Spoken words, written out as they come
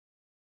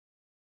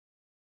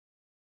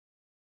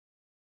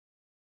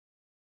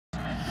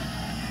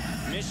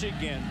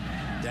Michigan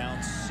down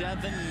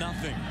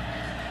 7-0.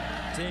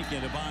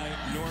 Taken by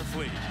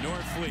Norfleet.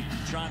 Norfleet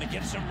trying to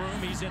get some room.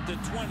 He's at the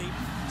 20.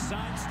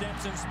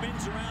 Sidesteps and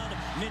spins around.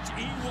 Mitch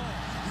Ewald.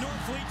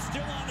 Norfleet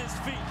still on his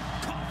feet.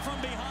 Caught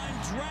from behind.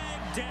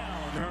 Dragged down.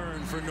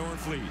 Earn for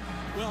Norfleet.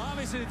 Well,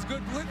 obviously, it's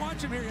good.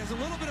 Watch him here. He has a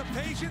little bit of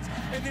patience,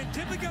 and then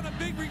typically on a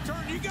big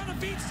return, you got to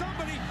beat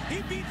somebody.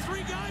 He beat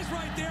 3 guys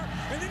right there,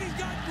 and then he's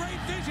got great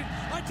vision.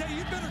 I tell you,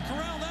 you better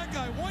corral that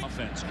guy.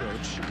 Offense,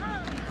 coach.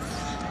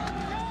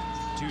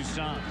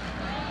 Toussaint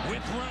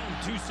with room.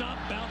 Toussaint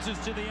bounces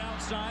to the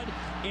outside,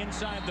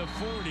 inside the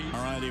 40.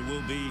 All right, it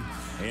will be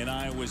in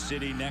Iowa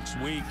City next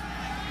week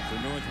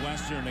for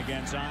Northwestern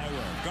against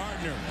Iowa.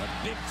 Gardner,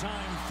 a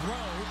big-time throw.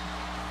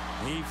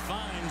 He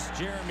finds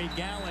Jeremy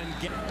Gallon.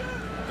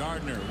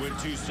 Gardner with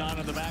Toussaint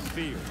in the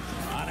backfield.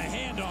 On a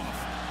handoff,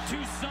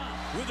 Toussaint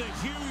with a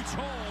huge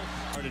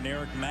hole. And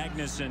Eric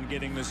Magnuson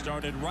getting the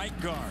start at right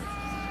guard.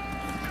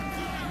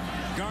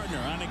 Gardner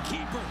on a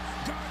keeper.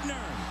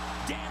 Gardner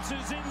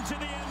dances into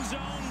the end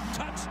zone.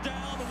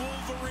 Touchdown,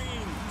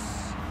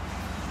 Wolverines.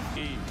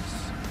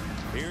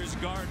 Here's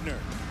Gardner.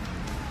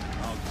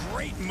 A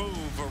great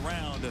move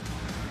around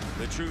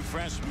the true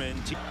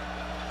freshman.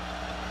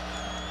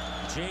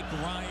 Jake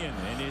Ryan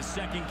in his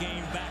second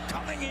game back,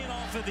 coming in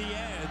off of the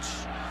edge.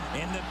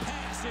 And the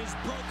pass is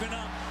broken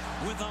up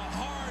with a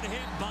hard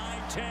hit by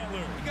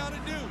Taylor. You got to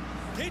do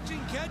pitch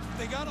and catch.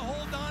 They got to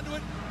hold on to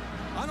it.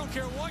 I don't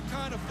care what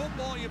kind of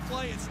football you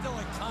play. It's still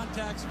a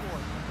contact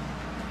sport.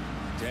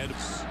 Dead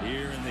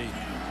here in the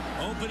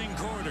opening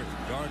quarter.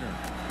 Gardner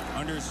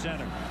under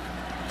center.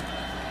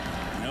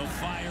 No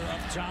fire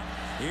up top.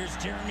 Here's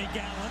Jeremy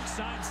Gallon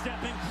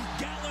sidestepping.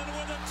 Gallon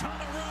with a ton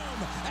of room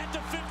at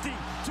the 50,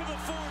 to the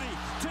 40,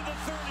 to the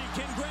 30.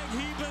 Can Greg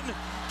Heben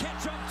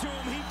catch up to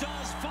him? He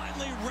does.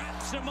 Finally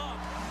wraps him up.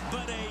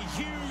 But a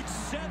huge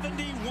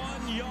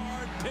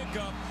 71-yard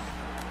pickup.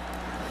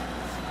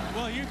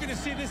 Well, you're going to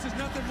see this is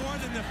nothing more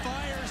than the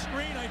fire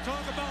screen I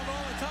talk about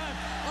all the time.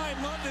 I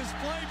love this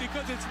play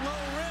because it's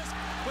low risk,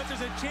 but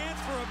there's a chance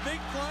for a big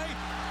play.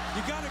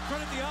 You got to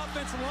credit the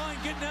offensive line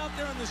getting out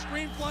there on the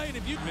screenplay. And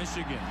if you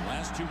Michigan,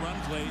 last 2 run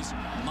plays,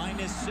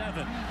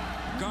 -7.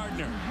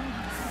 Gardner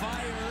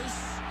fires.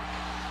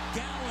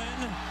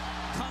 Gallon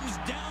comes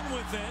down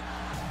with it.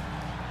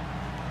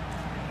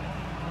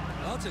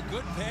 Well, it's a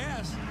good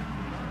pass.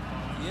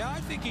 Yeah,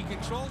 I think he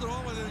controlled it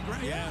all with the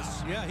ground.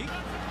 Yes. Yeah, he.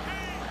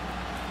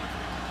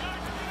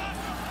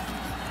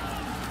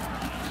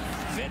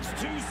 Fitz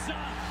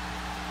Toussaint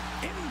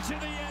into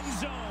the end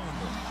zone.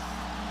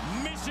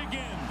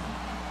 Michigan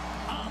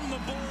on the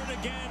board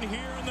again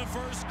here in the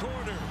first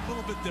quarter. A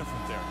little bit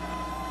different there.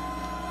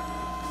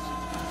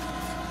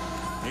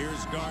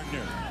 Here's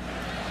Gardner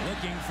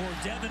looking for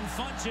Devin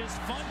Funchess.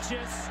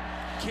 Funchess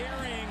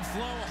carrying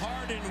Flo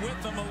Harden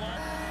with them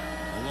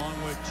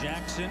along with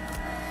Jackson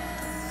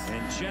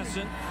and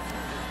Chesson.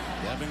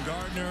 Devin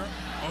Gardner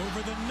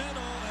over the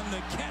middle, and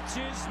the catch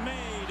is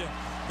made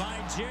by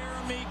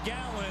Jeremy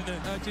Gallon.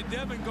 To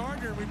Devin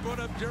Gardner, we brought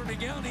up Jeremy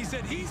Gallon. He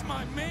said, he's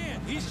my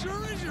man. He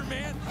sure is your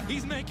man.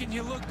 He's making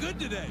you look good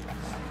today.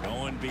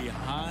 Going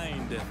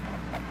behind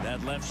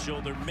that left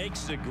shoulder,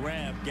 makes the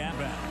grab.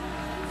 Gabba.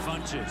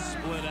 Funchess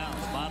split out,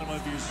 bottom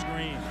of your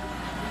screen.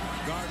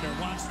 Gardner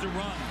wants to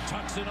run,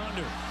 tucks it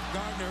under.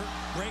 Gardner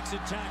breaks a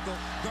tackle.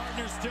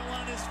 Gardner still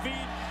on his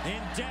feet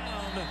and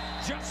down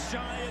just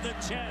shy of the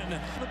 10.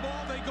 The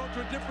ball, they go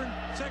to a different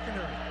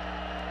secondary.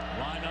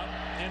 Line up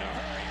in a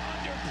hurry,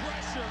 under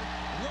pressure.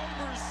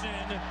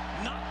 Roberson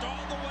knocked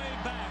all the way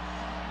back.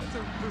 It's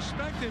a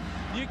perspective.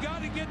 You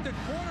got to get the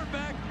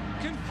quarterback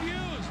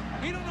confused.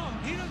 He doesn't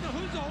know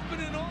who's open,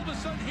 and all of a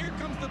sudden here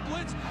comes the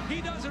blitz. He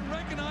doesn't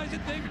recognize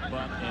it.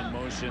 But in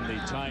motion, the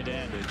tight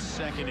end. It's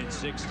 2nd and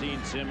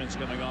 16. Simmons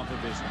coming off of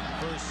his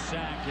first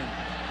sack, and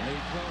they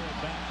throw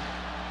it back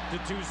to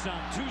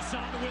Toussaint.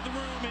 Toussaint with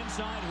room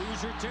inside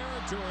Hoosier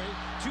territory.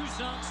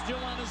 Toussaint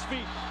still on his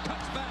feet.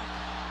 Cuts back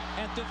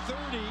at the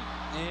 30,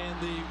 and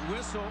the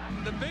whistle.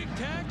 The big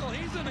tackle,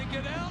 he's going to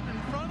get out in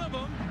front of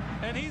him,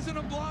 and he's going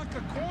to block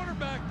a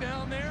cornerback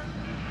down there.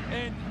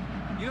 And,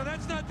 you know,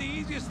 that's not the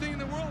easiest thing in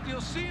the world.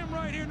 You'll see him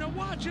right here. Now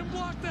watch him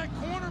block that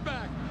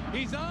cornerback.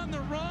 He's on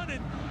the run,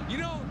 and, you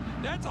know,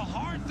 that's a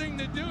hard thing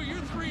to do.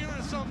 You're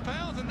 300-some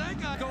pounds, and that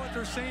guy go at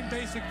their same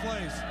basic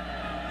plays.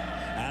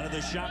 Out of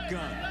the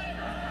shotgun.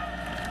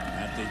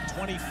 At the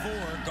 24,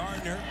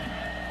 Gardner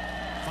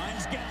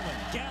finds Gallon.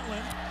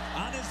 Gallon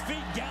on his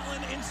feet.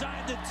 Gallon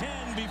inside the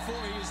 10 before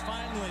he is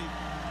finally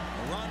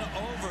run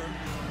over.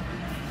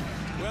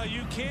 Well,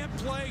 you can't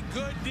play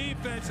good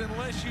defense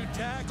unless you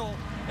tackle,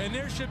 and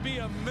there should be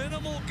a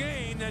minimal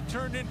gain that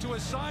turned into a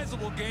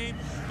sizable gain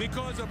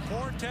because of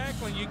poor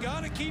tackling. You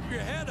got to keep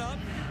your head up.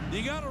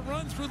 You got to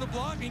run through the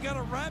block. And you got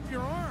to wrap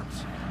your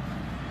arms.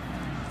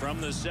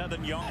 From the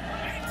 7-yard.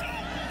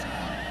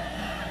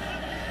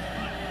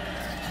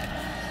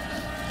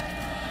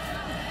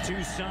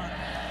 Toussaint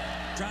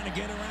trying to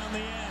get around the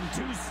end.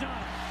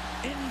 Toussaint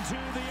into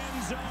the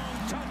end zone.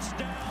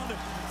 Touchdown.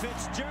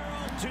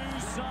 Fitzgerald.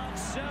 Toussaint,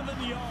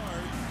 7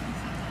 yards.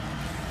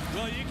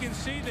 Well, you can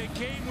see they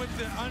came with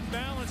the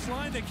unbalanced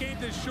line. They came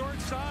to the short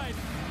side.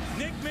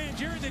 Nick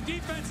Mangieri, the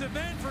defensive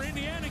end for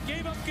Indiana,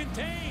 gave up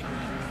contain.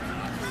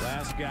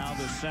 Glasgow,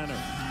 the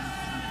center.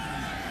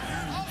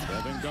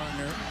 Devin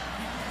Gardner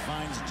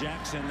finds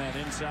Jackson, that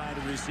inside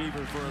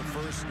receiver, for a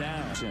first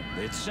down.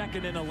 It's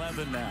 2nd and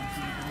 11 now.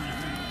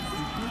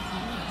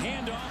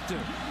 Hand off to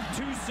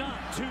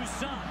Toussaint.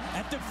 Toussaint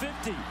at the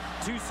 50.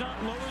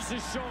 Toussaint lowers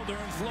his shoulder,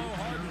 and Flo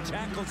Harden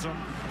tackles him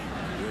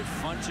with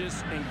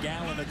Funchess and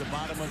Gallen at the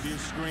bottom of your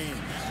screen.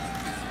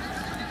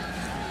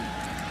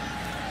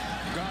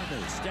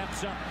 Gardner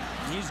steps up.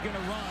 He's going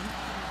to run.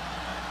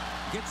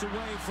 Gets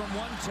away from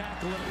one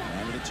tackler.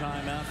 And with a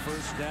timeout,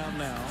 first down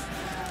now.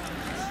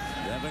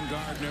 Devin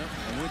Gardner,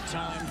 and with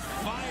time,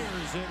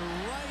 fires it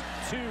right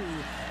to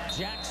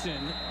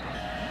Jackson.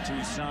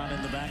 Toussaint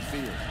in the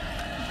backfield.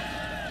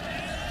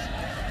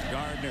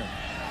 Gardner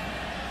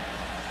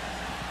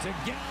to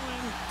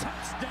Gallen.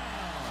 Touchdown.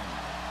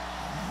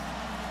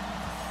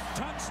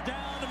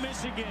 Touchdown to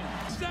Michigan.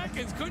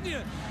 Seconds. Couldn't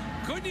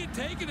you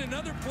take it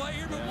another play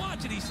here? But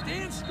watch it. He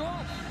stands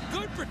tall.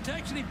 Good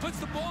protection. He puts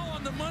the ball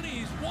on the money.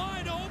 He's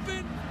wide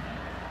open.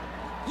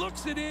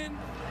 Looks it in.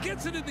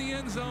 Gets it in the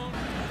end zone.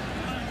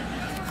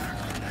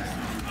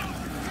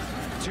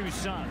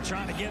 Toussaint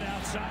trying to get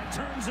outside.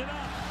 Turns it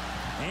up.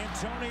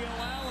 Antonio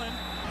Allen.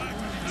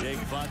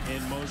 Jake Butt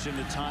in motion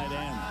to tight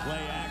end.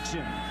 Play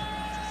action.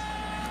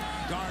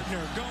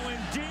 Gardner going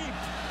deep.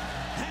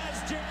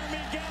 Has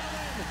Jeremy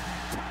Gallen.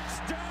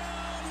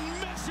 Touchdown,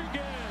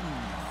 Michigan.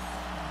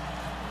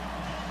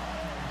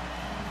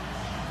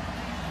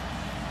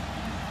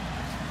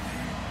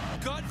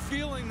 Gut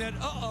feeling that,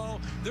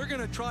 they're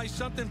going to try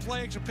something,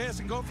 play extra pass,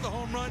 and go for the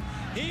home run.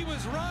 He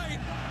was right.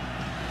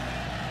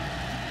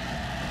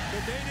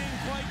 But they didn't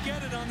quite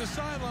get it on the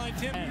sideline,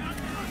 Tim.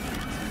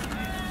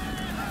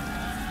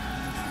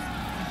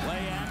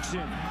 Play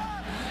action.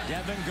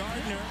 Devin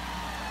Gardner.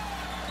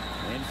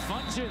 And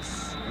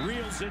Funchess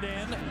reels it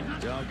in.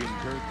 Doug and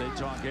Kurt, they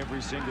talk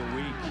every single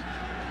week.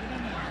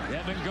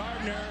 Devin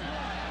Gardner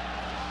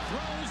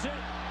throws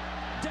it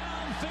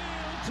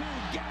downfield to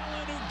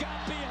Gallen, who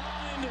got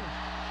behind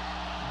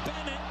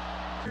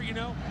Bennett. You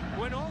know,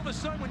 when all of a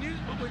sudden,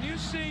 when you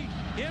see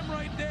him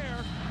right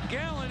there,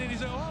 Gallen, and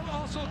he's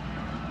also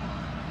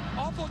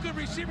awful good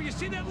receiver. You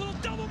see that little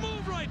double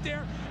move right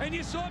there, and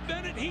you saw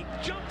Bennett. He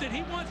jumped it.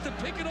 He wants to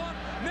pick it off,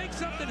 make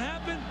something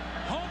happen.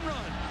 Home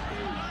run.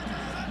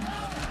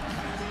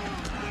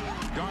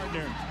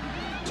 Gardner,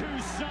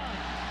 Toussaint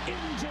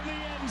into the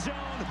end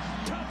zone.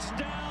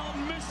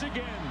 Touchdown,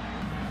 Michigan.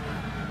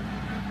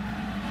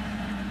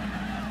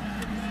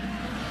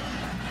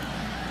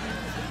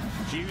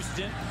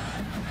 Houston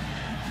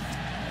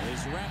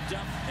is wrapped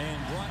up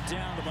and brought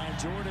down by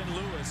Jordan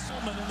Lewis.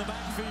 Solomon in the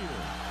backfield.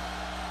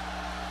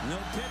 No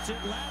pitch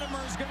it.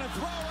 Latimer's going to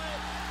throw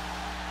it.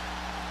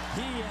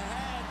 He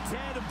had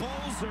Ted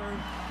Bolzer,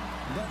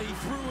 but he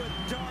threw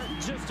a dart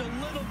just a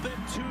little bit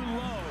too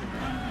low.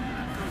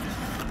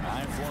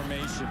 High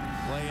formation,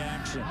 play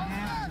action.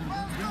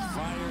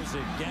 Fires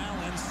it.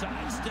 Gallen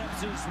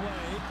sidesteps his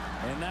way,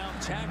 and now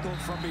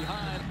tackled from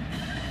behind.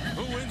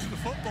 Who wins the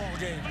football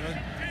game?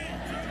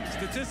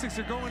 Statistics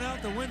are going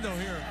out the window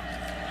here.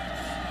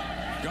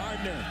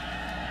 Gardner,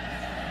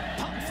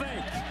 pump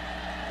fake.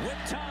 With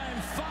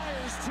time,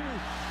 fires to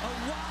a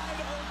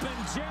wide open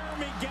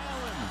Jeremy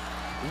Gallen.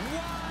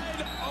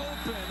 Wide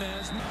open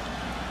as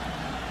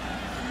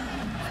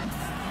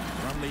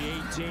from the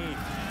 18.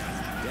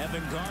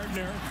 Devin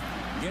Gardner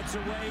gets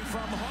away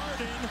from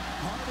Harden.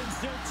 Harden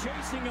still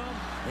chasing him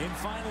and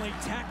finally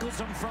tackles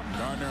him from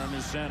Gardner on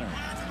the center.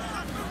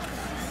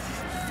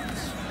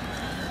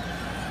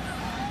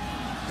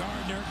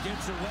 Gardner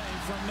gets away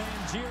from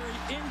Mangieri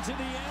into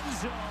the end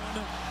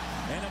zone,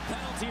 and a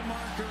penalty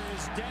marker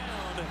is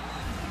down.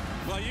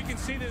 Well, you can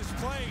see this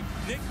play.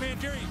 Nick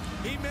Mangieri,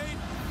 he made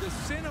the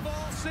sin of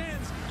all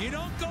sins. You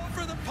don't go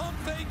for the pump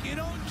fake. You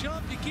don't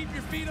jump. You keep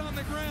your feet on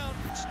the ground.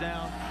 It's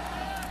down.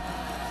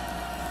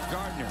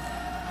 Gardner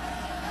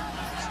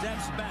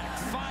steps back,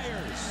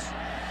 fires,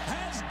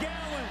 has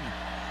Gallen.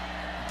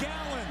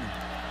 Gallen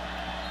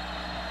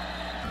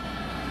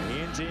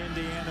into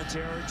Indiana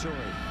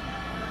territory.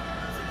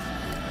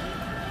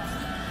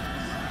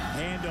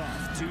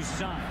 Handoff,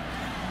 Toussaint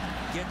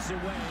gets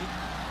away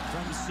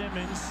from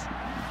Simmons,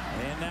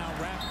 and now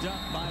wrapped up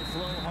by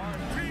Flo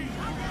Harden.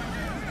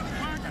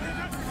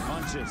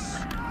 Funchess,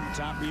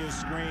 top of your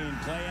screen,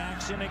 play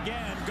action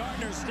again.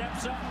 Gardner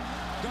steps up.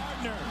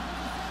 Gardner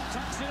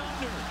tucks it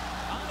under,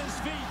 on his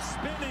feet,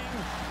 spinning.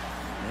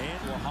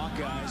 And well,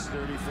 Hawkeyes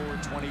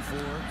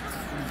 34-24.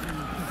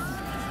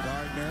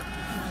 Gardner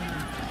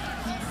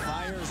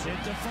fires it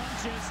to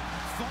Funchess.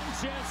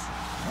 Funchess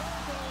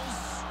hurdles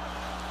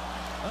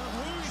a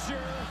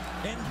Hoosier.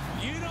 And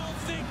you don't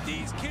think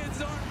these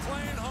kids aren't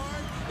playing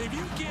hard? If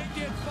you can't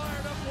get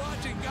fired up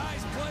watching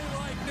guys play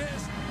like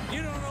this,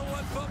 you don't know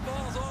what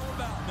football's all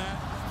about, Matt.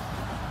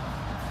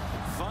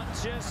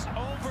 Funchess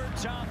over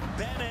top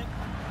Bennett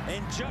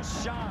and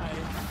just shy.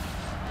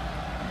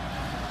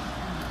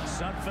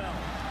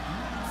 Sudfeld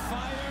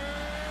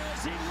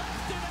fires. He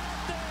left it out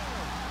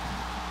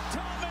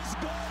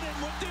Gordon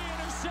with the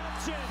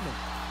interception.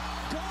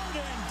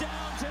 Gordon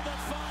down to the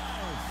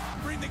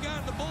 5. Bring the guy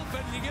to the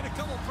bullpen and you get a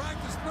couple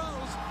practice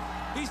throws.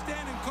 He's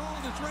standing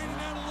cold. It's raining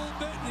out a little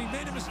bit, and he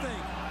made a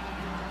mistake.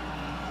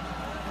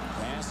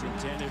 Pass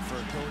intended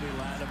for Cody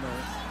Latimer.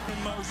 In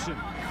motion.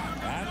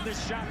 Out of the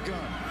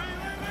shotgun.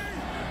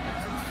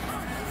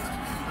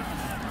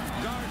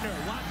 Gardner,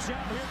 watch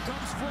out. Here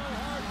comes Flo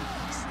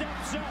Harden.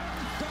 Steps up.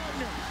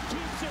 Gardner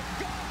keeps it.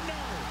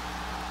 Gardner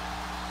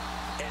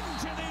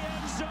into the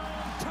end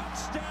zone.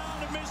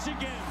 Touchdown to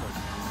Michigan.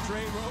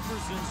 Trey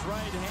Roberson's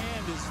right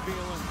hand is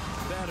feeling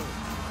better.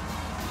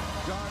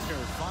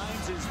 Gardner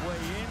finds his way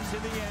into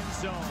the end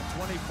zone.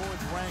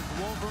 24th ranked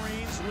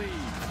Wolverines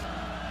lead.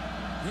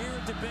 Here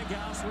at the Big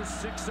House with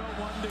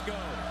 6:01 to go.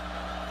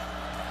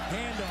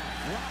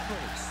 Handoff.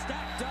 Roberts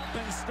stacked up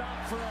and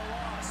stopped for a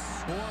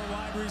loss. 4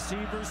 wide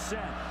receivers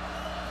set.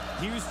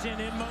 Houston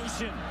in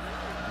motion.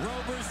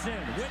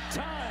 Roberson with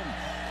time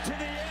to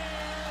the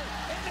air,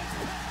 and it's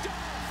picked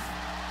off.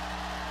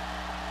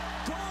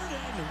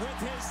 Gordon with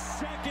his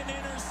second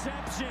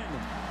interception.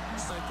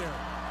 Right there.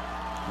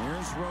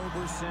 Here's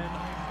Roberson.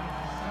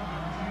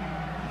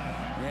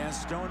 Yeah,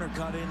 Stoner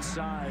cut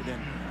inside,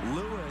 and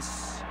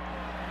Lewis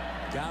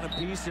got a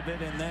piece of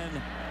it, and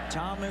then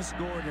Thomas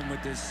Gordon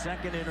with his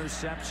second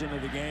interception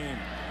of the game.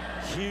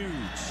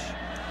 Huge.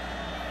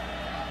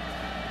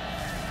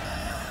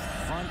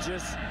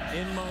 Funchess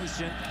in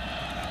motion.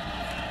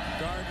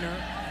 Gardner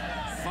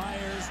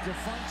fires to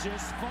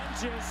Funchess.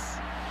 Funchess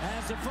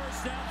has a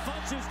first down.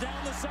 Funchess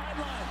down the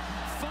sideline.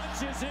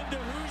 Funchess into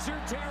Hoosier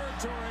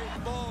territory.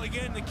 Ball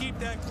again to keep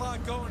that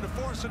clock going, to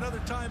force another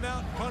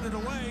timeout, punt it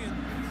away.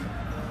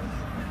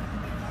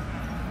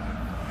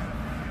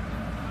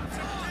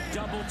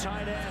 Double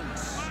tight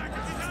ends.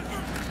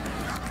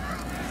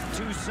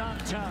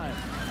 Toussaint time.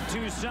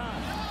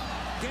 Toussaint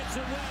gets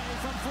away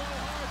from Flo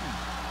Harden.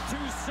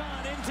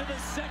 Toussaint into the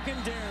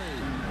secondary.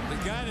 The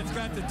guy that's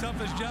got the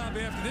toughest job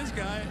after this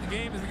guy, the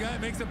game, is the guy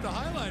that makes up the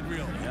highlight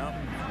reel. Yep.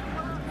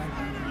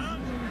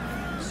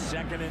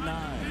 2nd and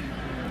 9.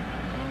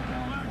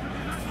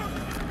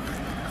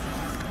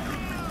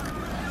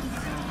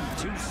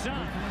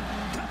 Toussaint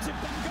cuts it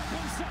back up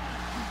inside.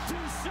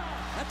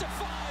 Toussaint at the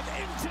 5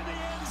 into the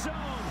end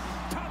zone.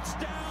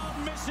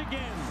 Touchdown,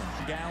 Michigan.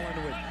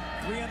 Gallen with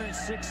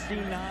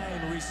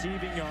 369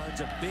 receiving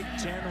yards, a Big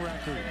Ten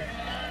record.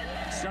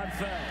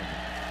 Sudfeld,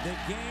 the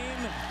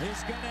game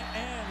is going to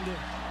end.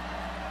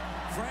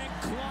 Frank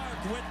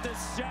Clark with the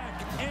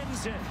sack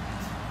ends it.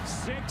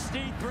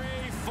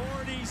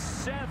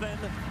 63-47.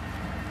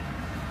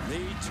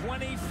 The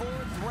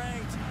 24th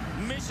ranked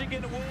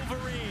Michigan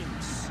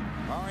Wolverines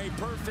are a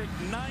perfect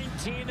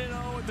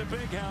 19-0 at the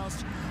Big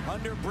House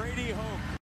under Brady Hoke.